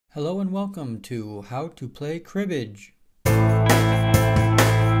Hello and welcome to How to Play Cribbage.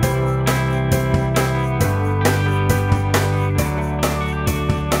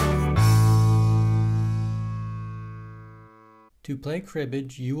 To play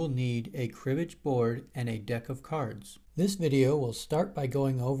cribbage, you will need a cribbage board and a deck of cards. This video will start by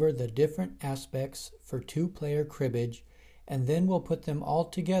going over the different aspects for two-player cribbage, and then we'll put them all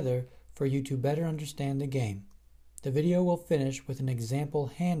together for you to better understand the game. The video will finish with an example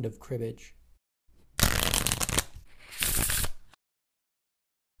hand of cribbage.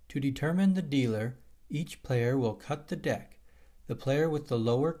 To determine the dealer, each player will cut the deck. The player with the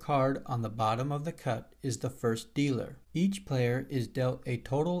lower card on the bottom of the cut is the first dealer. Each player is dealt a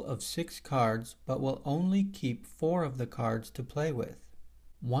total of 6 cards, but will only keep 4 of the cards to play with.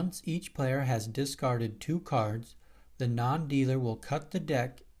 Once each player has discarded 2 cards, the non-dealer will cut the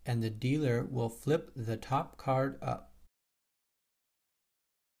deck and the dealer will flip the top card up.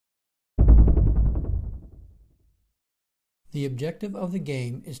 The objective of the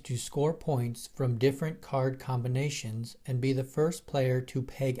game is to score points from different card combinations and be the first player to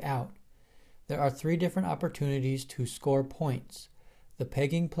peg out. There are 3 different opportunities to score points: the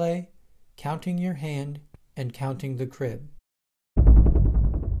pegging play, counting your hand, and counting the crib.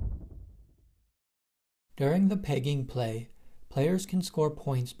 During the pegging play, players can score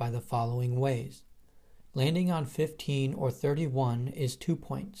points by the following ways. Landing on 15 or 31 is 2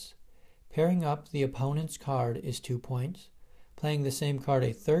 points. Pairing up the opponent's card is 2 points. Playing the same card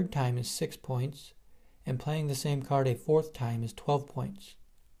a 3rd time is 6 points. And playing the same card a 4th time is 12 points.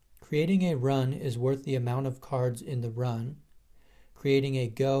 Creating a run is worth the amount of cards in the run. Creating a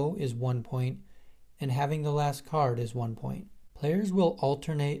go is 1 point. And having the last card is 1 point. Players will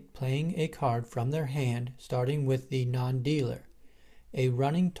alternate playing a card from their hand, starting with the non-dealer. A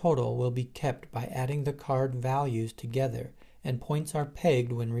running total will be kept by adding the card values together, and points are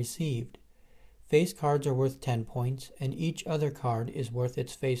pegged when received. Face cards are worth 10 points, and each other card is worth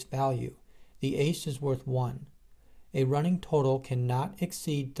its face value. The ace is worth 1. A running total cannot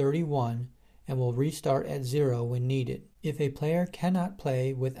exceed 31 and will restart at 0 when needed. If a player cannot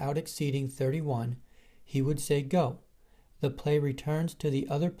play without exceeding 31, he would say go. The play returns to the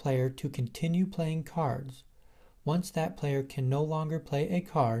other player to continue playing cards. Once that player can no longer play a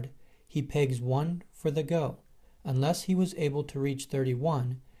card, he pegs 1 for the go. Unless he was able to reach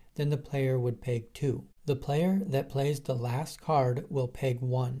 31, then the player would peg 2. The player that plays the last card will peg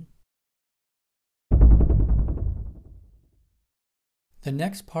 1. The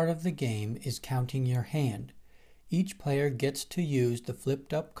next part of the game is counting your hand. Each player gets to use the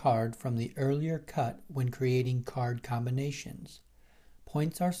flipped up card from the earlier cut when creating card combinations.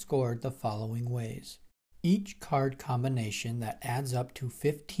 Points are scored the following ways. Each card combination that adds up to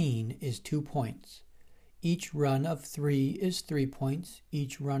 15 is 2 points. Each run of 3 is 3 points,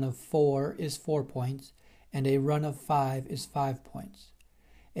 each run of 4 is 4 points, and a run of 5 is 5 points.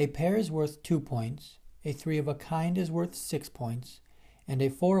 A pair is worth 2 points, a 3 of a kind is worth 6 points, and a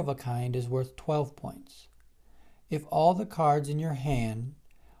 4 of a kind is worth 12 points. If all the cards in your hand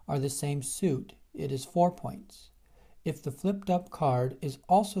are the same suit, it is 4 points. If the flipped up card is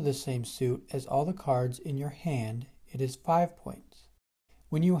also the same suit as all the cards in your hand, it is 5 points.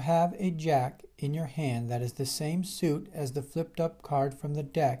 When you have a jack in your hand that is the same suit as the flipped up card from the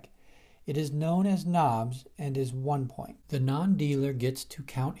deck, it is known as knobs and is 1 point. The non-dealer gets to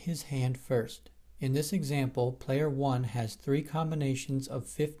count his hand first. In this example, player 1 has 3 combinations of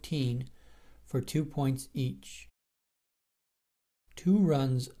 15 for 2 points each. 2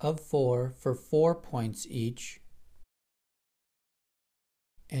 runs of 4 for 4 points each,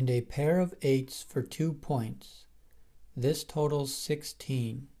 and a pair of 8s for 2 points. This totals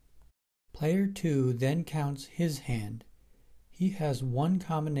 16. Player 2 then counts his hand. He has 1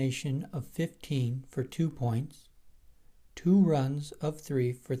 combination of 15 for 2 points, 2 runs of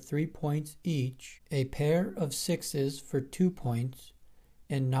 3 for 3 points each, a pair of 6s for 2 points,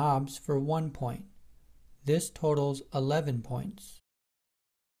 and knobs for 1 point. This totals 11 points.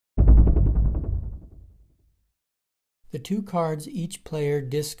 The 2 cards each player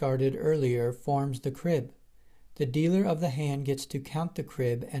discarded earlier forms the crib. The dealer of the hand gets to count the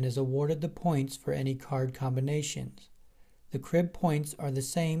crib and is awarded the points for any card combinations. The crib points are the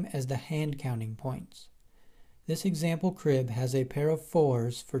same as the hand counting points. This example crib has a pair of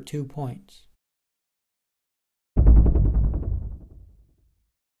 4s for 2 points.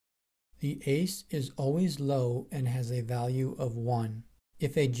 The ace is always low and has a value of 1.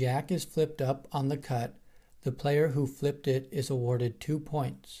 If a jack is flipped up on the cut, the player who flipped it is awarded 2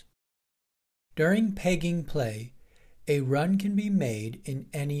 points. During pegging play, a run can be made in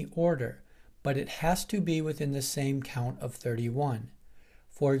any order, but it has to be within the same count of 31.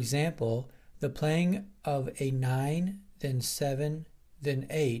 For example, the playing of a 9, then 7, then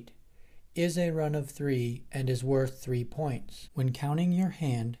 8 is a run of 3 and is worth 3 points. When counting your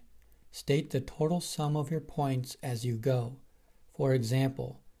hand, state the total sum of your points as you go. For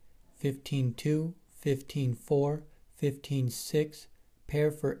example, 15-2, 15-4, 15-6,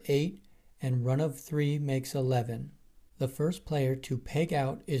 pair for 8, and run of 3 makes 11. The first player to peg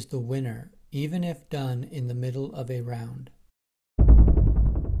out is the winner, even if done in the middle of a round.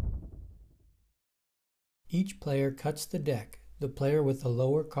 Each player cuts the deck. The player with the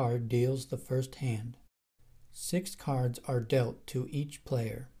lower card deals the first hand. 6 cards are dealt to each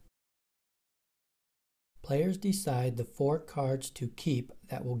player. Players decide the 4 cards to keep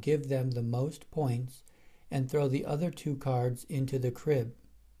that will give them the most points and throw the other 2 cards into the crib.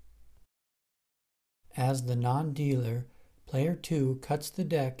 As the non-dealer, player 2 cuts the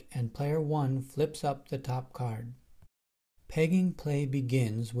deck and player 1 flips up the top card. Pegging play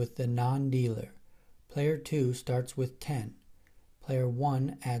begins with the non-dealer. Player 2 starts with 10. Player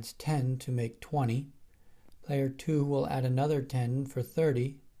 1 adds 10 to make 20. Player 2 will add another 10 for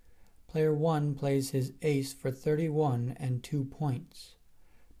 30. Player 1 plays his ace for 31 and 2 points.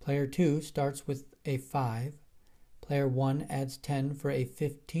 Player 2 starts with a 5. Player 1 adds 10 for a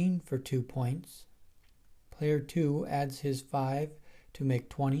 15 for 2 points. Player 2 adds his 5 to make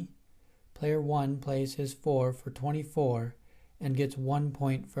 20. Player 1 plays his 4 for 24 and gets 1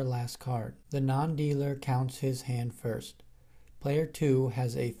 point for last card. The non-dealer counts his hand first. Player 2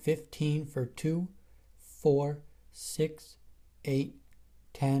 has a 15 for 2, 4, 6, 8,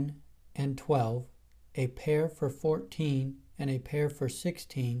 10, and 12, a pair for 14, and a pair for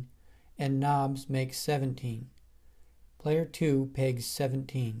 16, and knobs make 17. Player 2 pegs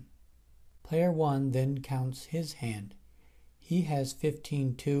 17. Player 1 then counts his hand. He has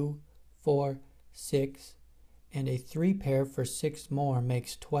 15, 2, 4, 6, and a 3 pair for 6 more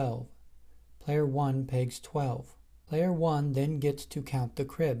makes 12. Player 1 pegs 12. Player 1 then gets to count the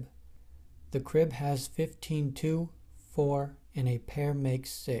crib. The crib has 15, 2, 4, and a pair makes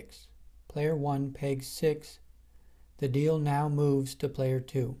 6. Player 1 pegs 6. The deal now moves to player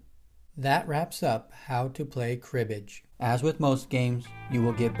 2. That wraps up how to play cribbage. As with most games, you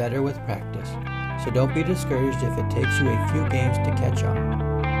will get better with practice, so don't be discouraged if it takes you a few games to catch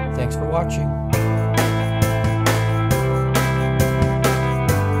on. Thanks for watching.